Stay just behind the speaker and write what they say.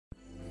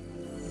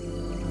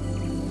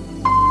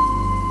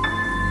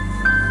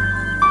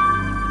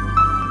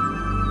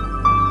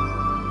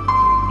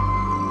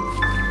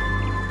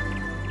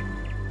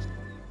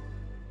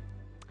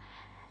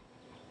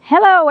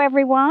Hello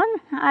everyone,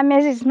 I'm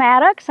Mrs.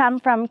 Maddox. I'm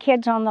from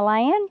Kids on the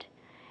Land,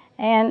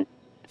 and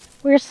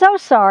we're so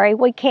sorry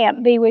we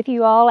can't be with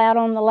you all out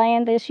on the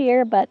land this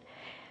year, but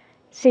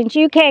since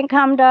you can't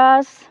come to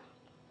us,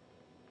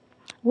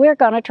 we're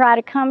going to try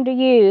to come to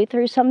you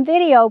through some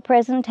video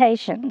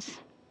presentations.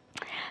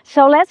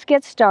 So let's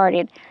get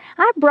started.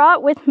 I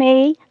brought with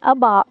me a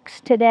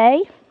box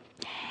today,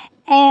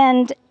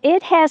 and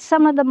it has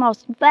some of the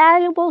most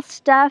valuable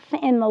stuff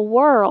in the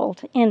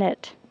world in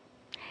it.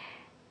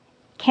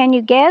 Can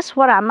you guess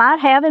what I might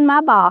have in my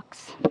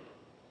box?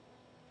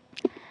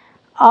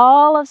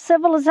 All of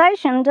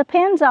civilization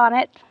depends on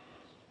it.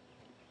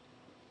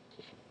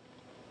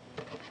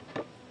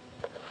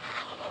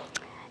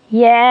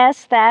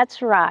 Yes,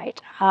 that's right.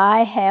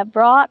 I have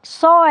brought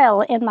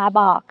soil in my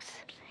box.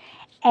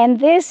 And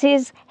this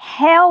is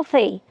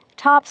healthy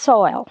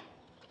topsoil.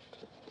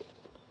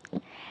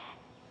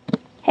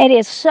 It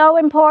is so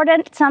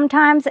important.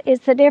 Sometimes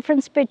it's the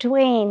difference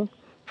between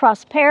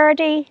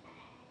prosperity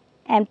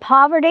and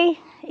poverty,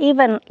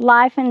 even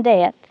life and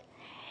death.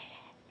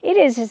 It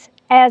is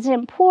as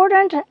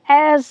important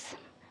as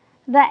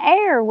the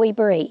air we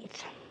breathe.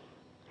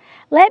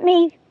 Let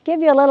me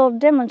give you a little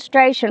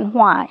demonstration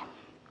why.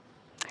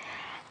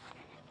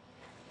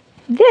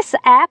 This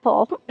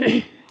apple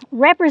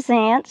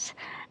represents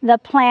the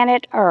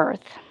planet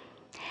Earth,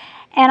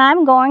 and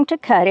I'm going to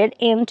cut it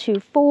into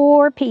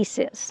 4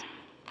 pieces.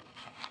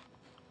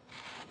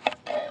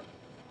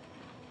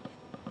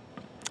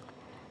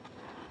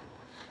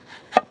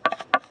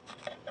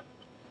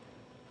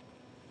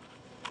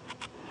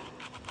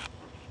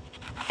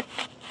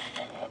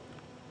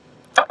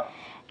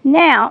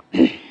 Now,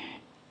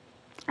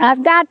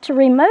 I've got to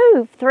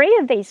remove 3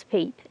 of these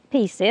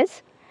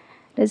pieces.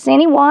 Does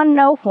anyone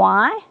know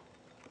why?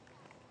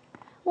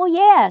 Well,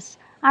 yes,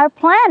 our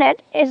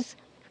planet is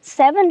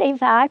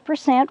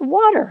 75%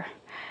 water.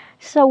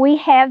 So we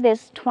have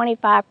this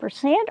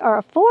 25% or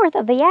a fourth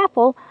of the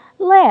apple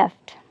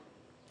left.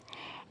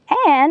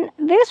 And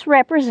this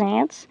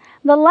represents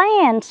the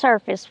land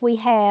surface we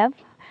have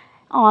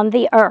on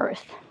the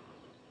earth.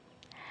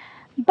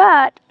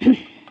 But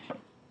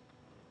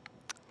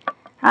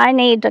I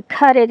need to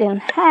cut it in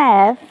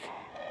half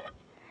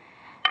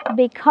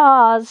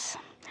because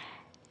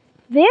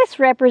this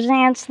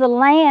represents the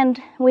land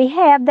we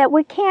have that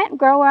we can't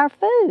grow our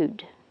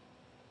food.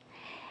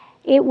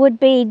 It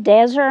would be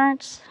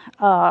deserts,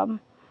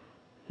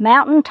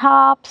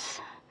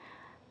 mountaintops,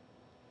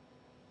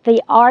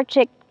 the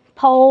Arctic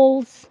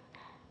poles,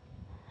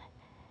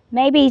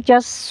 maybe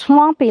just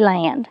swampy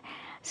land.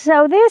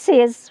 So this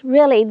is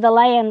really the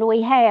land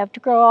we have to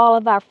grow all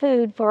of our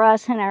food for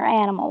us and our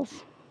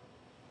animals.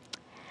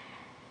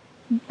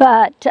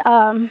 But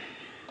I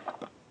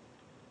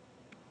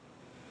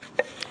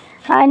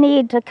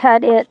need to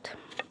cut it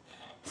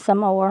some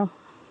more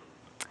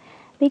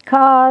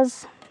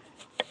because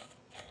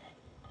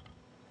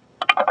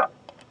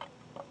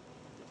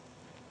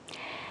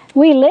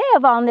we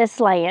live on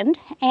this land,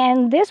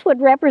 and this would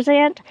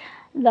represent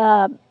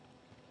where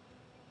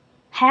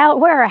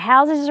our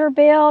houses are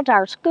built,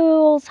 our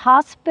schools,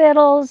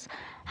 hospitals,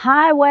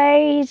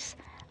 highways,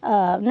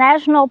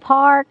 national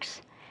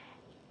parks.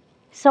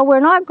 So we're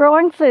not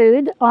growing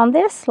food on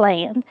this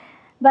land,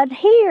 but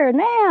here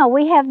now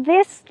we have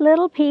this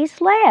little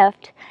piece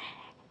left,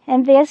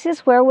 and this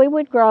is where we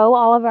would grow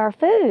all of our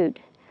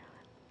food.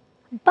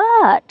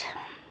 But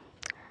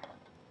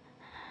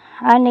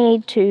I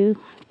need to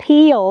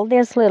peel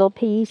this little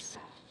piece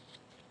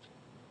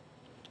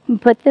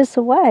and put this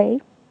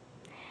away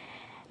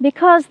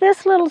because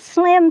this little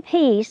slim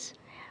piece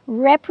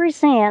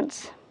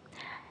represents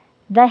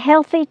the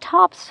healthy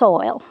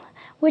topsoil,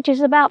 which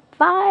is about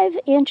 5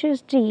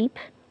 inches deep,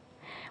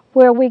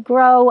 where we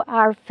grow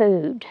our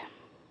food.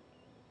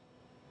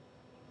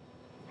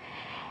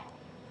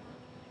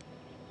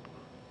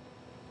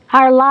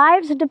 Our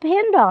lives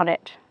depend on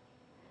it.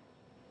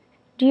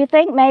 Do you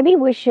think maybe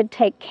we should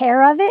take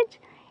care of it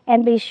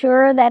and be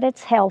sure that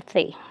it's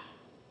healthy?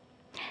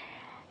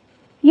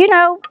 You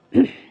know,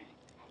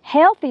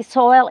 healthy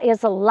soil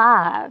is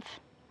alive.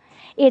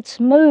 It's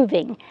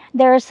moving.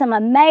 There are some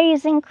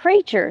amazing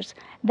creatures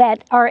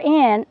that are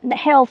in the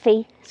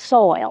healthy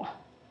soil.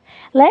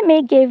 Let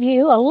me give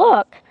you a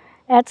look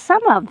at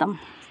some of them.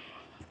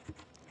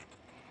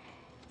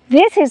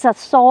 This is a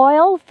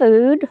soil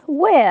food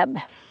web.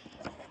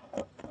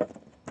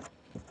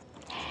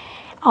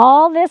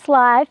 All this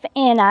life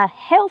in a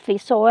healthy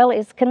soil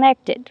is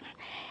connected.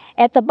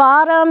 At the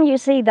bottom, you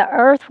see the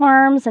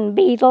earthworms and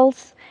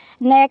beetles.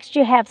 Next,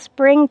 you have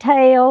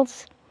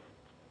springtails.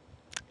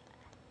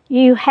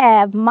 You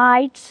have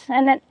mites,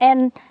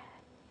 and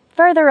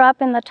further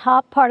up in the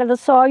top part of the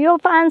soil, you'll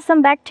find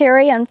some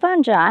bacteria and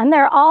fungi, and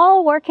they're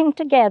all working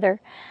together,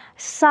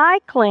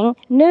 cycling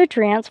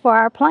nutrients for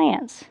our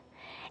plants.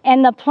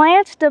 And the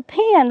plants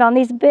depend on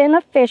these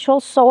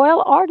beneficial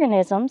soil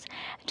organisms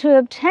to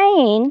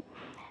obtain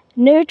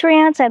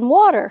nutrients and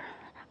water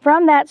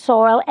from that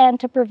soil and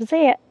to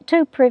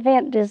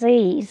prevent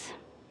disease.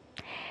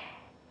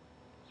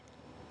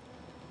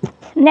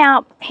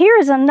 Now,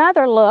 here's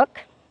another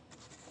look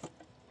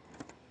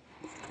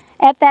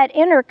at that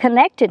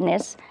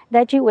interconnectedness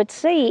that you would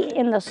see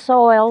in the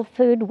soil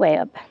food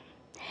web.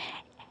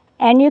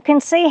 And you can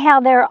see how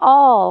they're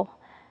all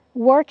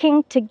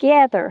working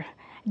together,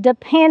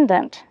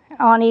 dependent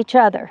on each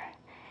other,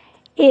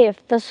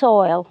 if the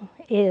soil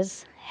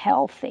is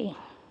healthy.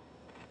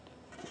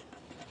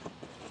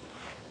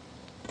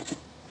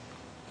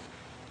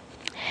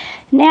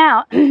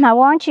 Now, I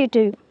want you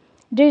to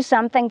do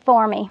something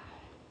for me.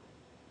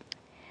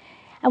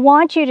 I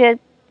want you to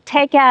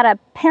take out a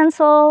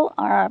pencil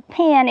or a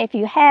pen if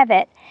you have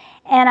it,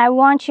 and I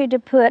want you to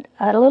put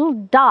a little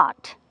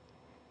dot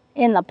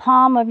in the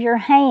palm of your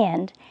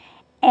hand,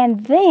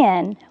 and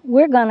then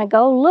we're going to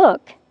go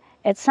look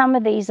at some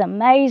of these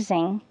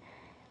amazing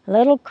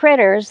little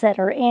critters that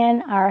are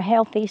in our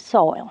healthy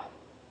soil.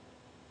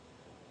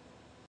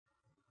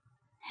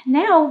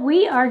 Now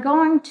we are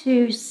going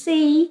to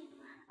see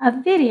a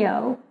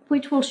video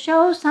which will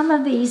show some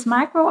of these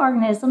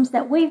microorganisms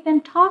that we've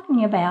been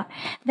talking about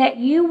that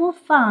you will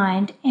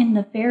find in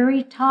the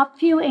very top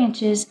few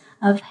inches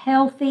of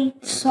healthy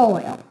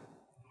soil.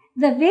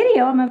 The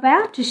video I'm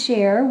about to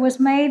share was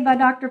made by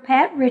Dr.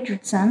 Pat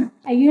Richardson,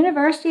 a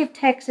University of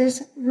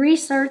Texas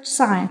research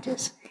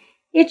scientist.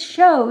 It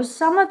shows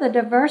some of the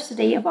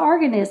diversity of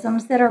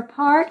organisms that are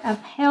part of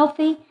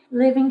healthy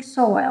living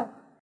soil.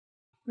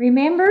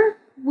 Remember,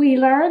 we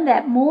learned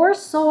that more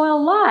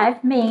soil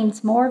life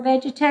means more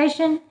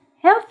vegetation,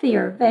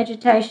 healthier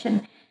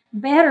vegetation,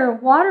 better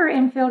water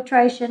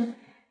infiltration,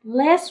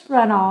 less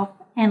runoff,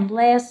 and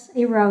less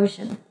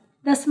erosion.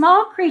 The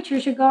small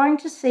creatures you're going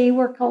to see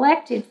were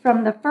collected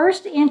from the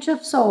first inch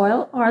of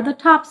soil, or the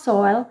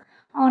topsoil,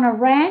 on a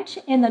ranch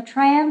in the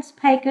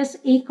Trans-Pecos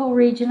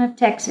ecoregion of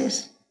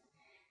Texas.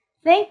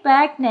 Think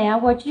back now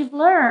what you've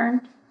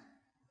learned.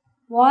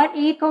 What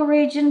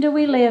ecoregion do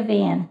we live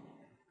in?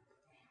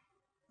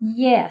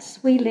 Yes,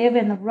 we live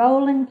in the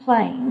rolling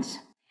plains.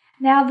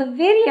 Now the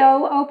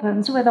video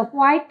opens with a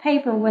white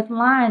paper with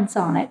lines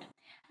on it.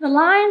 The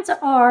lines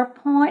are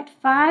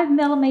 0.5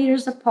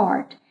 millimeters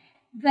apart.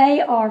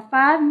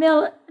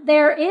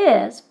 There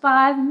is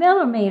 5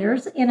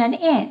 millimeters in an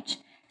inch.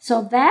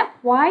 So that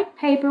white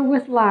paper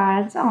with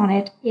lines on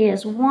it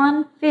is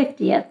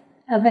 1/50th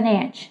of an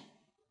inch.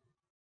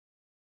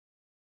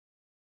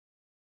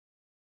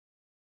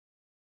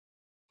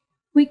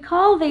 We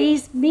call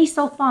these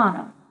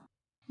mesofauna.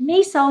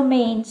 Meso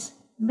means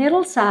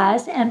middle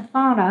size and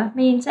fauna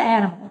means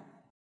animal.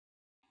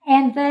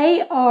 And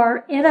they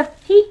are in a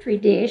petri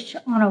dish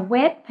on a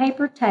wet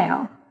paper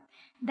towel.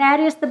 That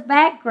is the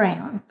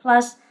background,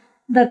 plus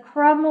the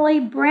crumbly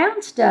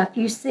brown stuff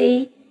you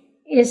see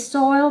is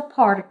soil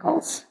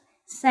particles,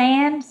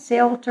 sand,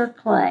 silt, or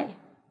clay.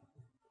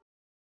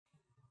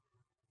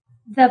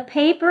 The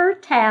paper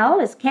towel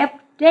is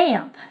kept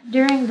damp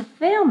during the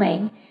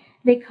filming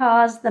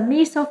because the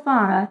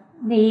mesofauna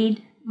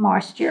need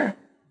moisture.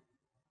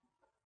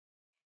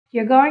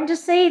 You're going to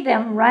see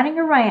them running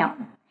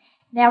around.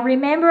 Now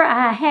remember,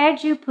 I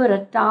had you put a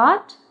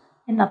dot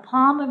in the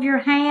palm of your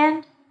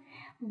hand.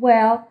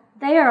 Well,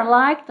 they are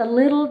like the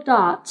little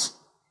dots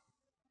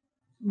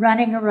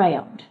running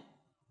around.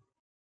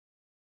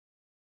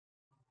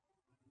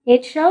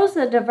 It shows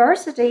the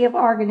diversity of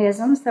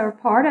organisms that are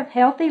part of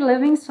healthy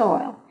living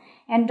soil.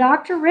 And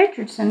Dr.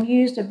 Richardson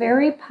used a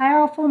very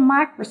powerful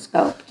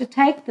microscope to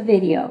take the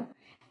video.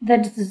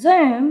 The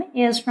zoom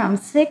is from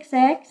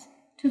 6x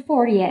to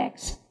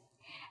 40x.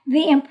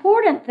 The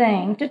important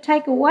thing to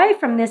take away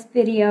from this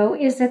video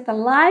is that the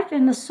life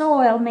in the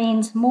soil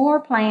means more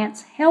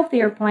plants,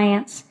 healthier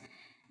plants,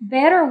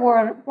 better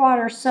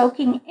water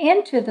soaking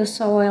into the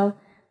soil,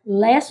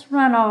 less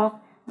runoff,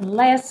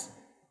 less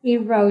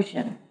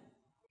erosion.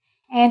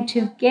 And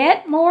to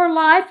get more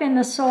life in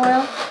the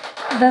soil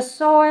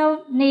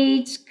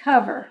needs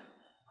cover.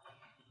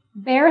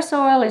 Bare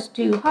soil is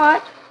too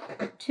hot,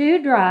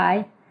 too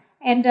dry,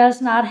 and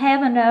does not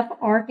have enough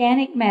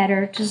organic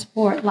matter to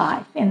support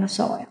life in the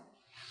soil.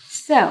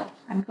 So,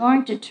 I'm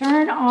going to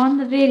turn on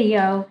the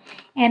video,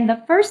 and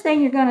the first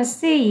thing you're going to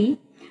see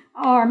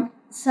are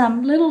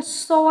some little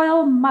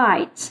soil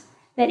mites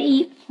that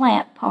eat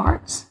plant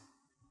parts.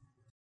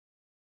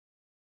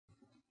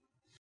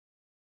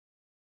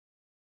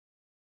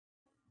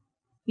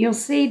 You'll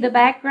see the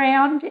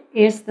background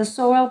is the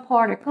soil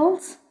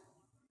particles.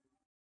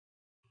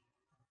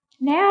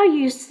 Now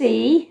you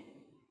see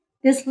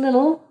this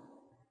little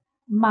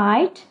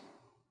mite,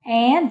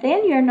 and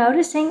then you're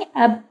noticing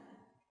an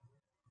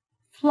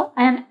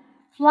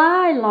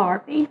fly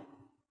larvae.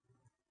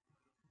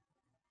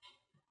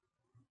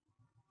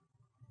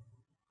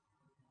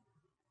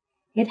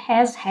 It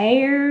has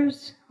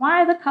hairs.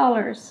 Why the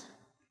colors?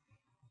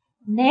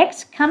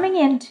 Next, coming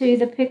into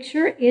the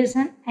picture is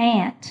an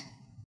ant.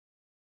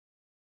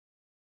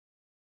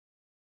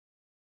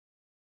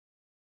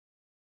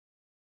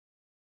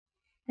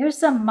 There's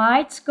some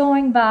mites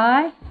going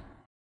by.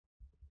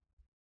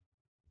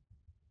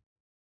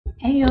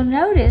 And you'll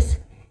notice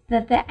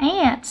that the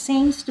ant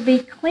seems to be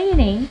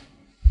cleaning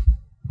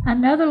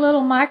another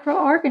little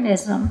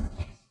microorganism.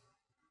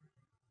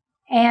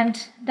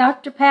 And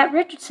Dr. Pat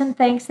Richardson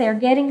thinks they're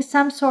getting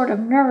some sort of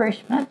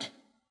nourishment.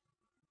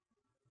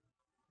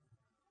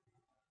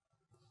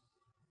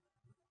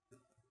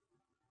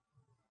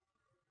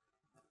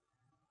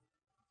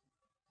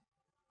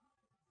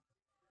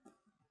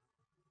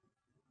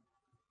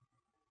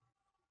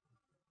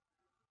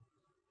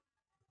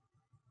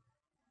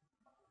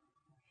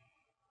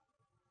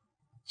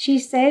 She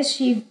says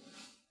she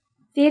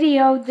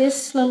videoed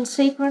this little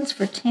sequence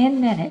for 10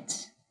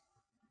 minutes.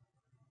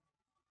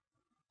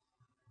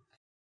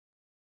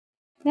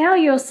 Now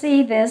you'll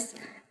see this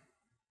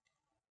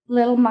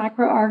little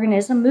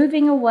microorganism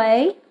moving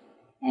away,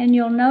 and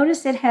you'll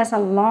notice it has a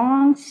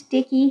long,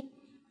 sticky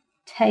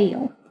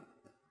tail.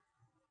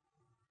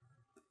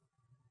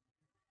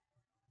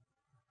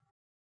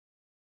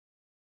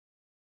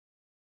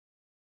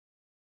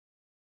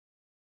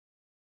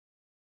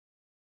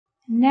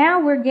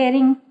 Now we're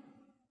getting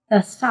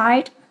the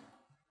site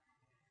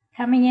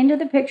coming into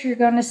the picture. You're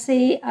going to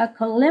see a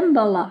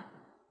Collembola.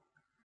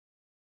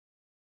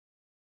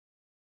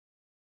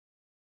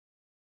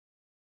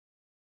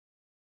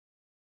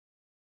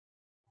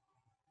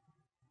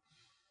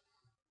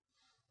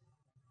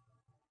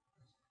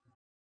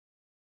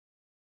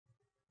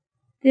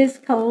 This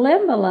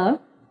Collembola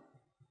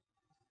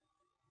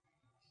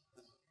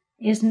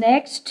is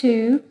next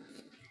to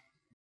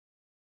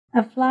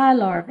a fly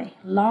larvae,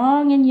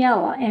 long and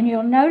yellow. And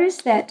you'll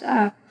notice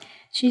that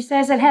she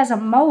says it has a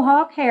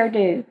mohawk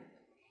hairdo.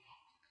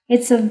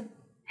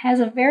 Has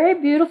a very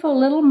beautiful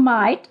little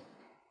mite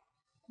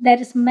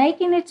that is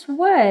making its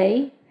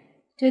way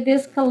to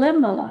this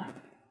Collembola.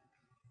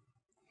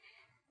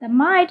 The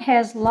mite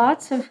has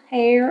lots of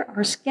hair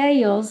or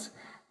scales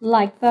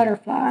like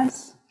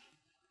butterflies.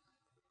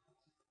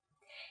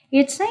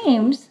 It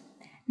seems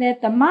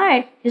that the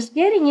mite is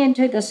getting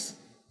into the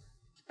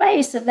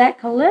space of that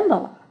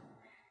Collembola.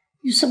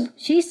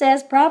 She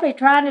says probably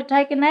trying to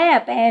take a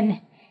nap,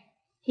 and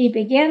he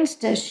begins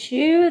to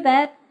shoo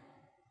that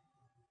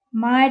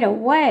mite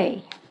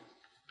away.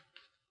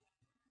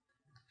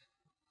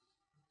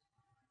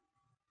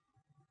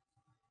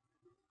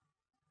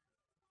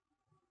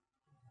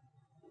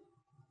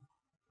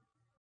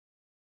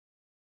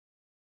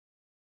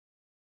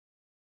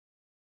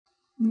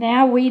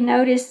 Now we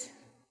notice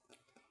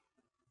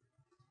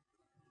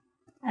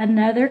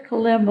another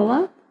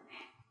Collembola.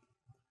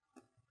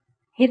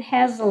 It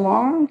has a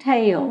long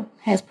tail,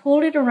 has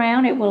pulled it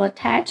around, it will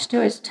attach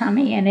to its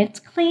tummy, and it's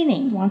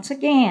cleaning once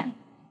again.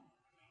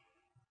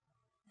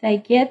 They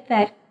get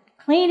that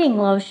cleaning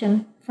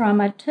lotion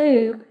from a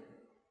tube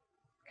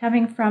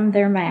coming from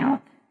their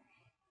mouth.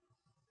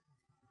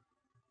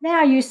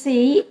 Now you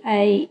see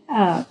a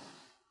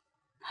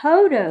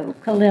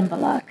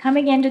Podocollembola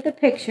coming into the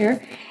picture,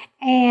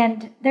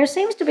 and there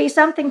seems to be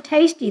something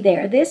tasty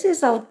there. This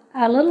is a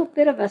little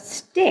bit of a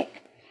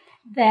stick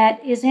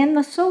that is in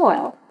the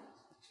soil.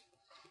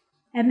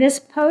 And this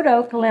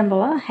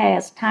Podocollembola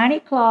has tiny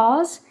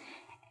claws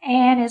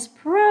and is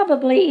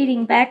probably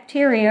eating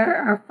bacteria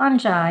or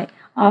fungi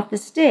off the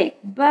stick,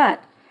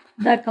 but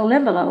the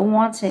Collembola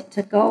wants it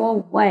to go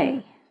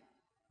away.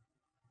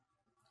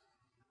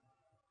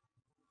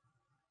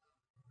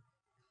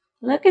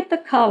 Look at the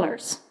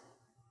colors.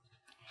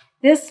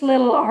 This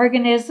little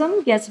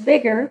organism gets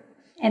bigger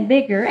and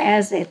bigger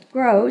as it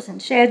grows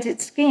and sheds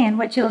its skin,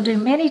 which it'll do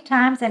many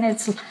times in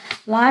its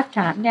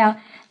lifetime.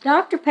 Now,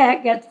 Dr.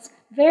 Pat gets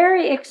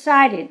very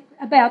excited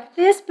about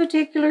this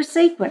particular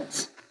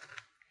sequence.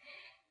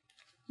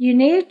 You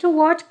need to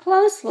watch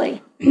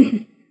closely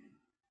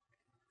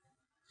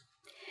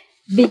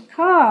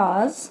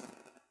because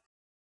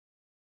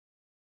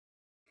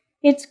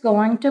it's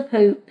going to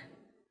poop.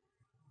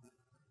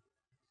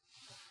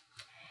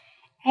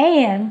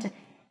 And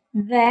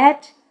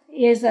that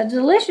is a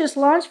delicious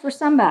lunch for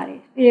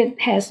somebody.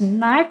 It has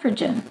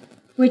nitrogen,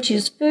 which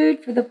is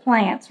food for the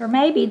plants, or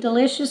maybe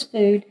delicious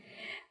food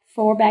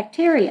for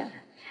bacteria.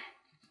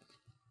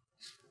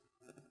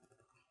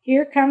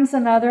 Here comes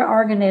another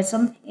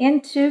organism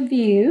into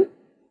view.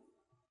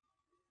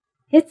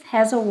 It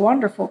has a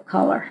wonderful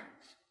color.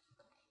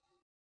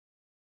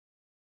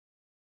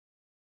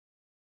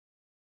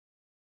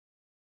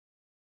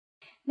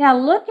 Now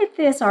look at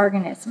this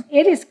organism.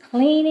 It is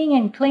cleaning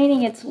and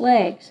cleaning its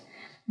legs,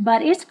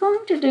 but it's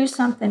going to do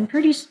something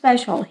pretty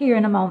special here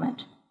in a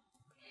moment.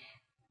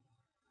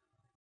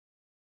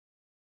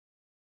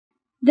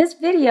 This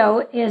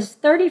video is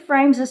 30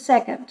 frames a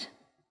second.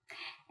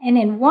 And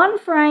in one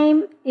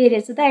frame, it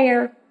is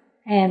there,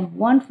 and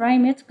one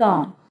frame, it's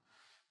gone.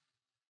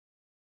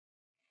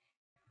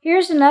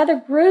 Here's another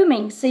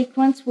grooming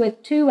sequence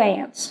with 2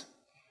 ants.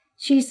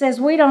 She says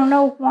we don't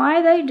know why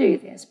they do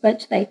this,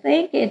 but they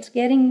think it's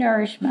getting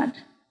nourishment.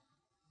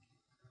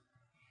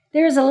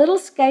 There's a little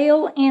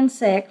scale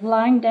insect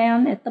lying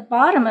down at the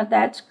bottom of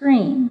that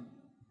screen.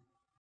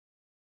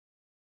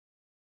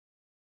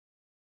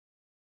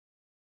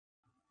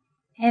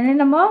 And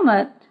in a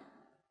moment,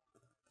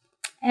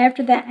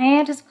 after the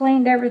ant has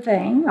cleaned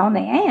everything on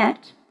the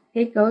ant,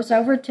 it goes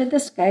over to the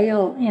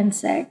scale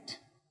insect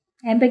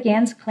and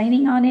begins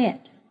cleaning on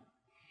it.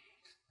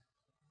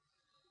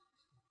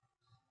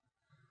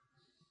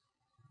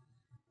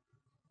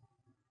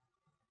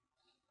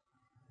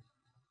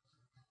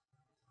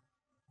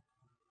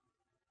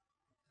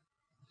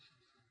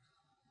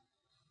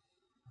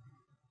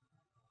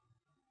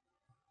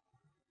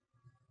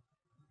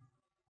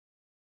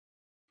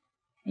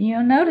 And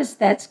you'll notice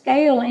that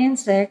scale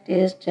insect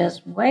is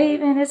just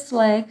waving its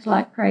legs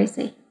like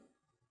crazy.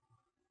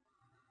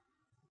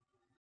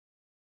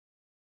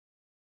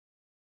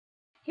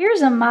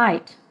 Here's a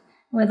mite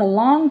with a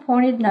long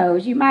pointed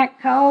nose. You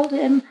might call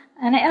him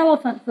an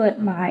elephant foot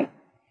mite.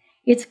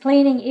 It's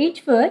cleaning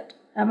each foot.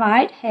 A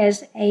mite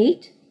has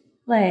 8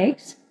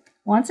 legs.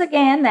 Once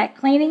again, that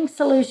cleaning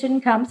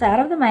solution comes out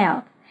of the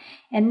mouth.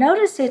 And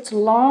notice its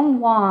long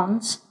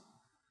wands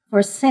for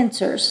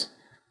sensors.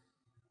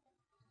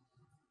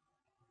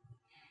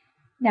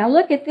 Now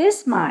look at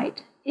this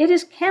mite. It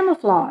is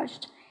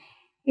camouflaged.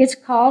 It's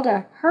called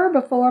a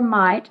herbivore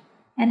mite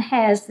and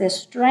has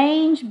this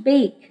strange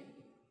beak.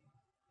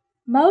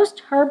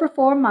 Most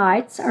herbivore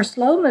mites are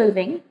slow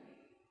moving,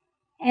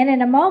 and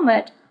in a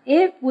moment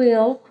it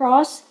will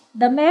cross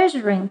the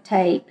measuring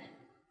tape.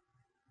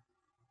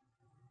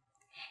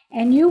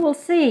 And you will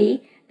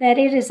see that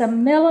it is 1.5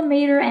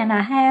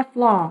 millimeters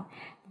long.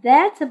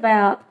 That's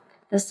about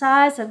the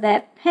size of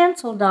that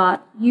pencil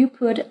dot you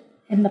put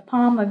in the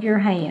palm of your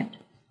hand.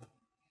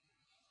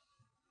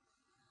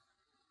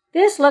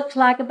 This looks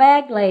like a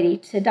bag lady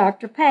to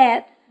Dr.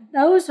 Pat.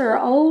 Those are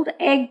old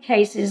egg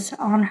cases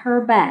on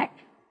her back.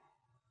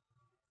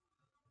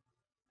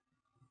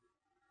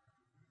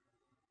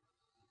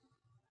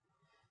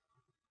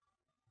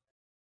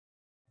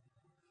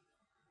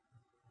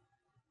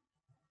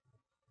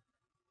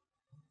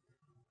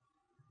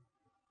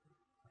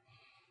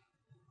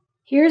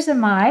 Here's a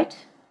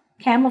mite,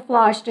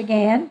 camouflaged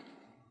again.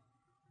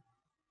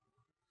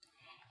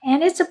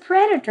 And it's a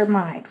predator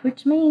mite,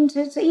 which means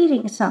it's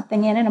eating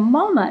something. And in a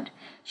moment,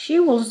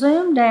 she will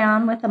zoom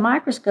down with the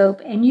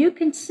microscope and you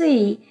can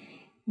see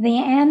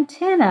the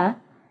antenna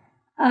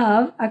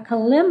of a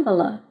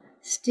columbella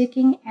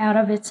sticking out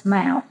of its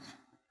mouth.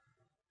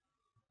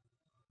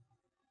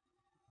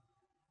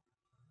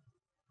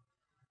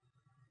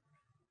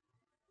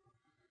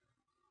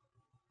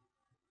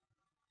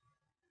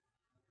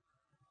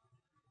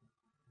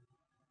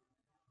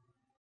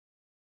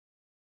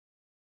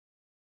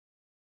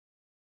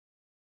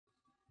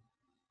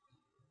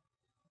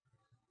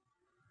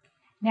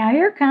 Now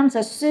here comes a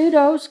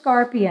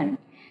pseudoscorpion.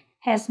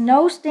 Has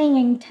no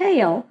stinging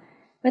tail,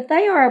 but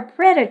they are a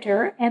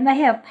predator and they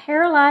have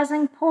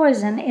paralyzing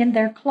poison in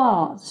their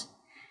claws.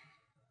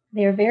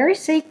 They're very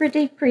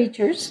secretive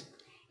creatures.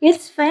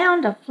 It's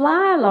found a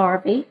fly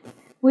larvae,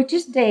 which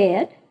is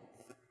dead,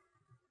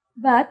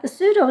 but the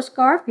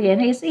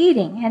pseudoscorpion is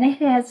eating, and it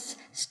has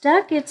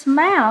stuck its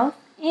mouth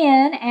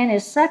in and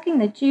is sucking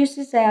the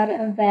juices out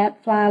of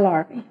that fly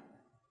larvae.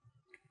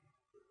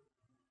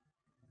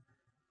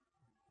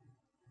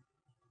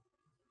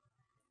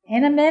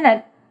 In a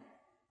minute,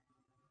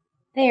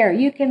 there,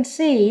 you can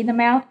see the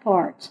mouth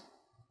parts.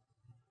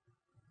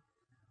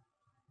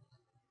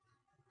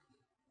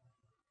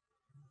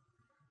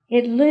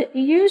 It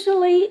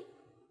usually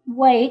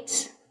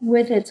waits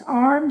with its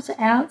arms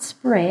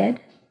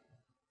outspread.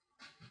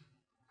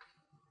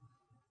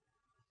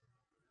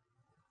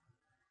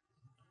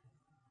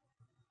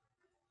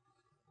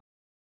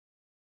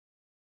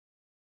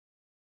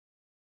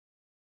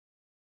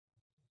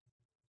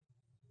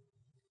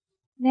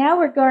 Now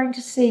we're going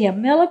to see a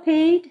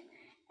millipede,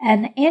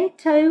 an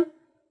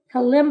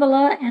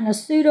entocolumbella, and a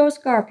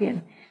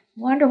pseudoscorpion.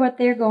 Wonder what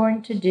they're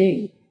going to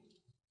do.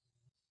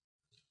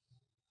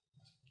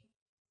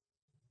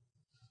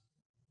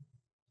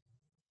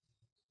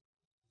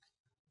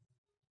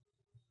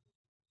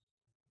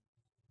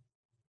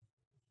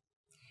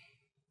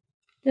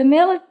 The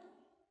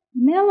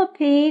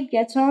millipede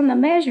gets on the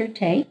measure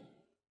tape,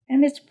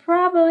 and it's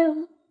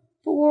probably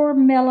 4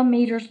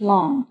 millimeters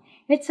long.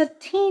 It's a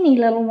teeny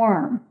little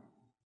worm.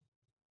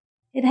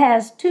 It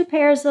has 2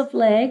 pairs of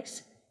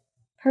legs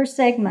per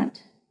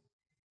segment.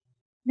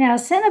 Now, a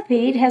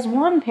centipede has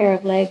 1 pair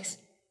of legs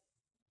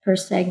per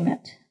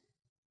segment.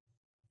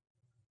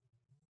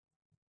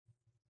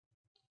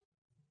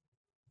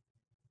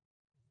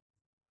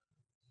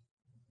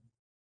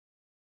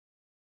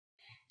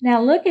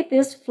 Now look at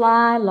this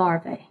fly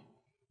larvae.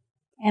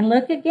 And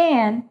look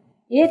again,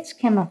 it's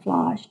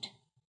camouflaged.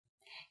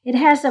 It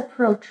has a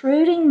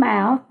protruding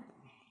mouth.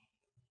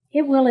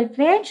 It will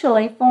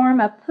eventually form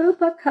a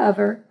pupa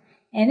cover,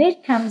 and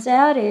it comes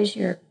out as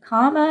your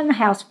common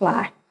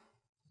housefly.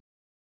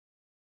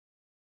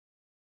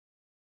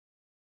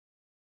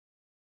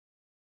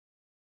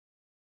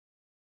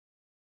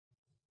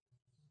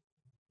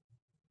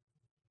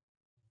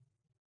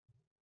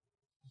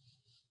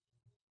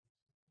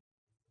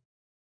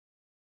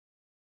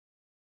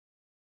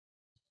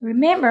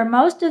 Remember,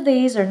 most of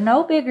these are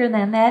no bigger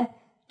than that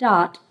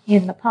dot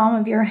in the palm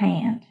of your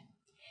hand.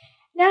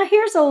 Now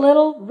here's a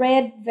little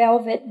red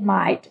velvet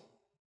mite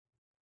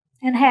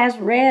and has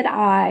red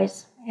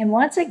eyes, and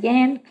once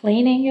again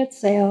cleaning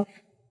itself,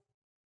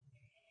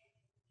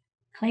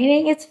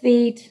 cleaning its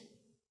feet,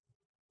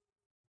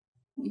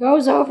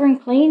 goes over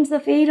and cleans the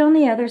feet on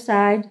the other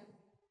side.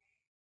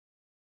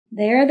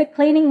 There the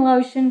cleaning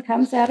lotion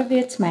comes out of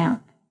its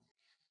mouth.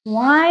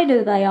 Why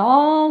do they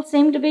all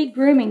seem to be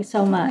grooming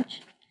so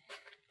much?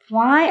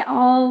 Why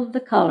all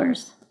the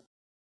colors?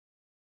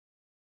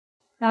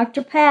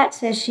 Dr. Pat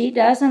says she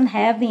doesn't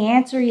have the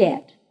answer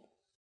yet.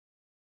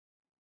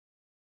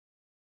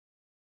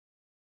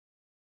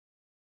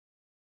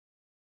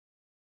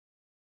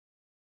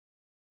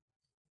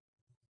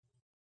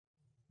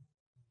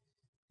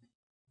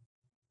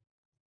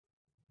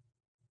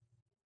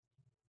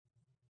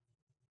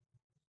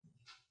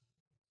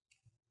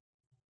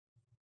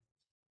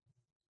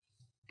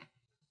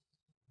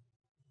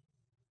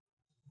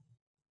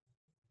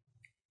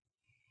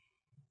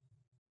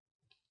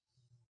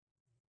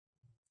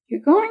 You're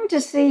going to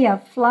see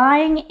a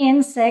flying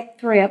insect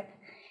thrip,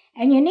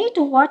 and you need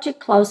to watch it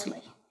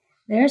closely.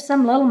 There's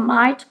some little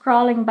mites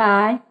crawling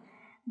by,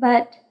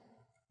 but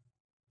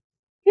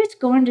it's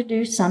going to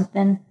do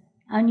something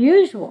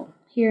unusual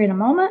here in a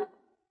moment.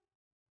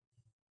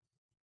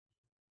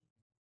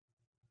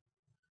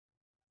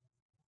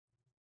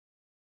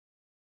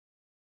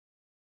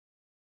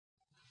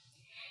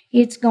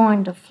 It's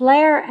going to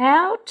flare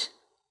out,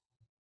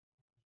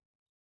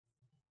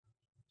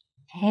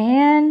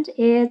 and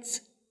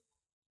it's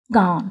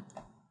gone.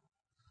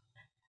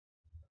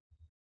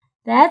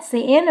 That's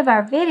the end of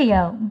our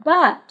video,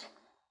 but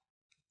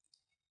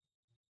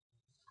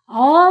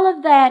all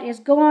of that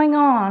is going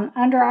on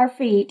under our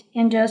feet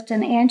in just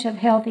an inch of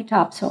healthy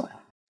topsoil.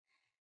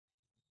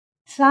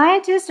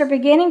 Scientists are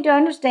beginning to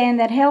understand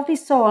that healthy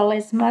soil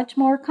is much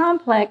more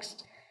complex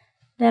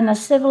than a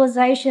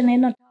civilization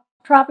in a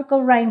tropical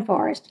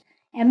rainforest,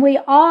 and we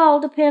all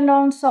depend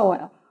on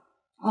soil.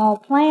 All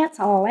plants,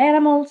 all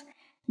animals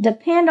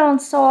depend on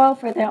soil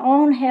for their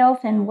own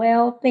health and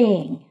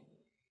well-being.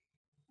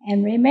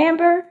 And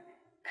remember,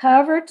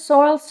 covered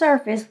soil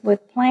surface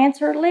with plants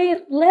or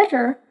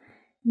litter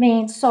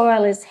means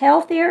soil is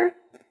healthier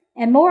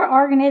and more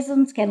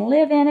organisms can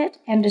live in it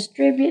and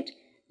distribute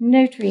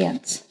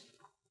nutrients.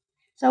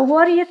 So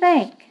what do you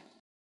think?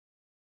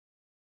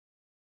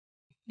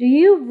 Do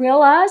you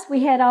realize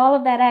we had all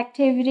of that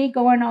activity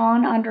going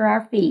on under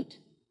our feet?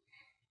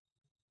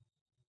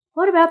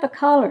 What about the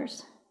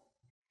colors?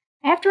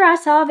 After I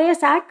saw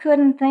this, I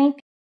couldn't think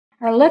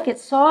or look at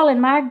soil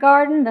in my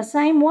garden the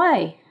same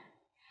way.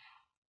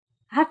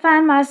 I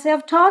find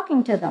myself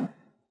talking to them,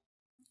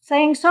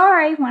 saying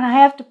sorry when I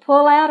have to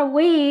pull out a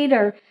weed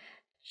or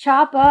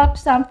chop up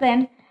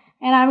something,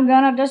 and I'm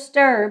going to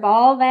disturb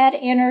all that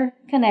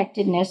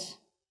interconnectedness.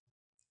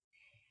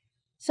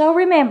 So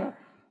remember,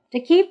 to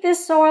keep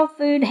this soil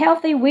food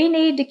healthy, we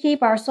need to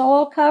keep our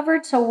soil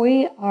covered so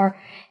we are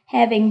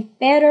having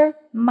better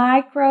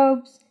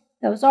microbes.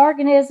 Those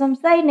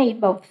organisms, they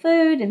need both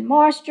food and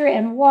moisture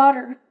and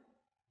water.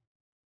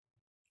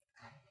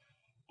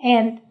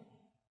 And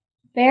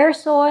bare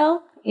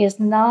soil is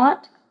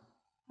not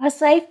a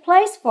safe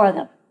place for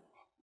them.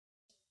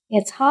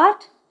 It's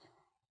hot,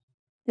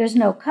 there's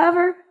no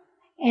cover,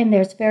 and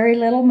there's very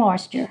little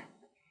moisture.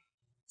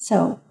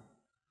 So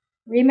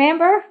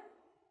remember,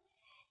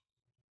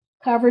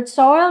 covered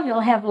soil,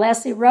 you'll have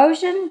less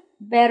erosion,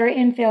 better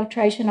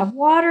infiltration of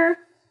water.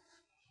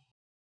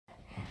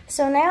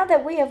 So now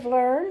that we have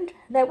learned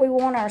that we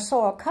want our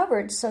soil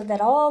covered so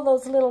that all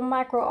those little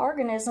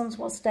microorganisms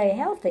will stay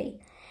healthy,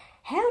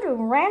 how do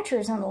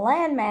ranchers and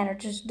land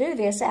managers do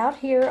this out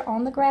here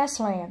on the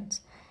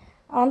grasslands,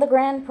 on the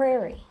Grand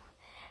Prairie?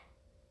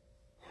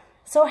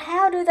 So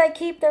how do they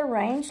keep their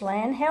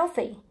rangeland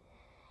healthy?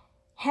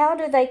 How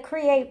do they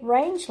create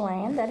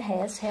rangeland that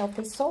has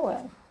healthy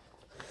soil?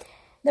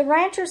 The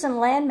ranchers and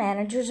land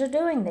managers are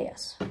doing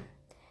this.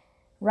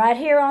 Right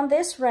here on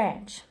this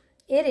ranch,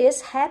 it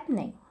is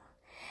happening.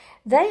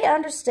 They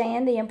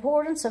understand the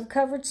importance of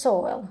covered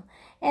soil,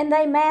 and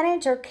they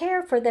manage or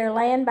care for their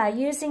land by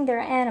using their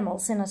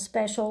animals in a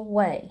special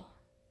way.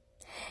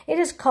 It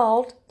is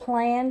called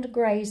planned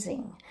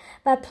grazing.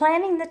 By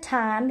planning the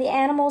time the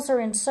animals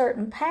are in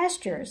certain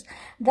pastures,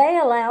 they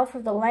allow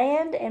for the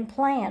land and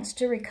plants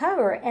to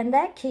recover, and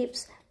that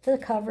keeps the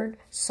covered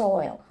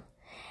soil.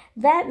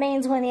 That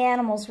means when the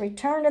animals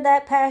return to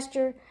that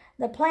pasture,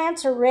 the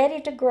plants are ready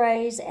to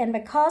graze, and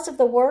because of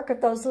the work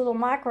of those little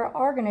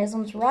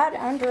microorganisms right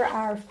under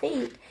our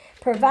feet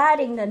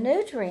providing the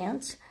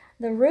nutrients,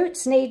 the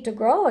roots need to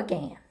grow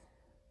again.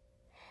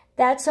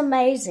 That's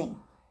amazing,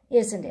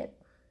 isn't it?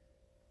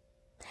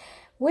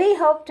 We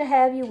hope to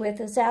have you with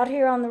us out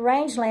here on the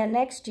rangeland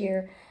next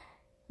year,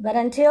 but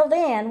until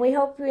then, we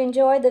hope you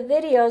enjoy the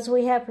videos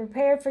we have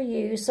prepared for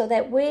you so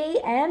that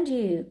we and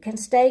you can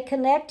stay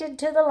connected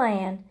to the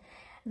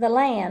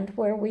land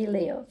where we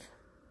live.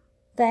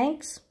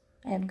 Thanks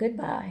and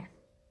goodbye.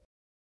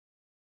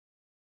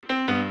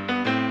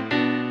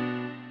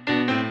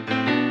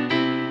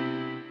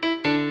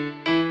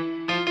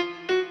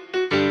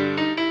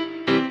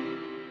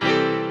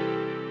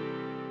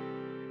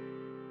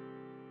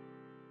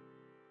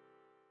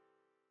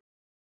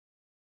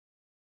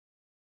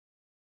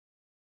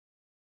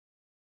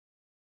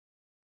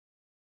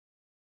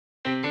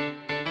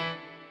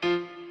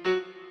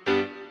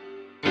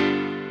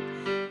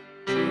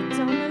 Kids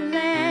on the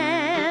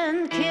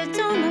land, kids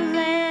on the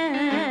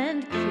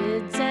land, kids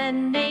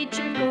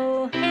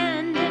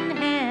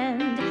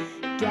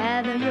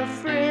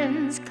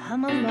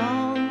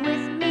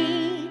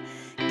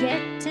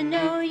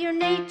your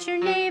nature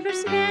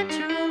neighbors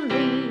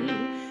naturally.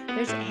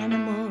 There's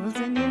animals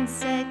and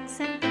insects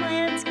and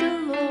plants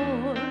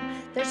galore.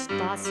 There's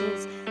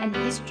fossils and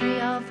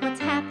history of what's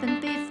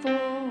happened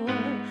before.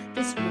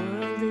 This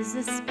world is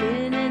a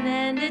spinning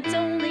and it's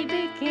only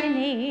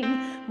beginning.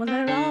 Will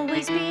there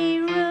always be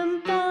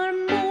room for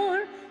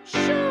more?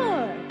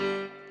 Sure!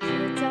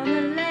 Kids on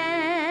the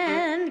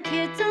land,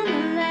 kids on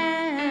the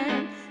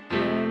land.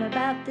 Learn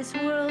about this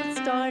world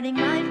starting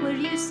right where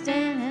you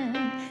stand.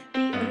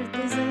 The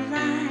earth is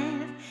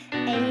alive,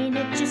 ain't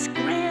it just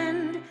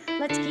grand?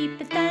 Let's keep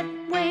it that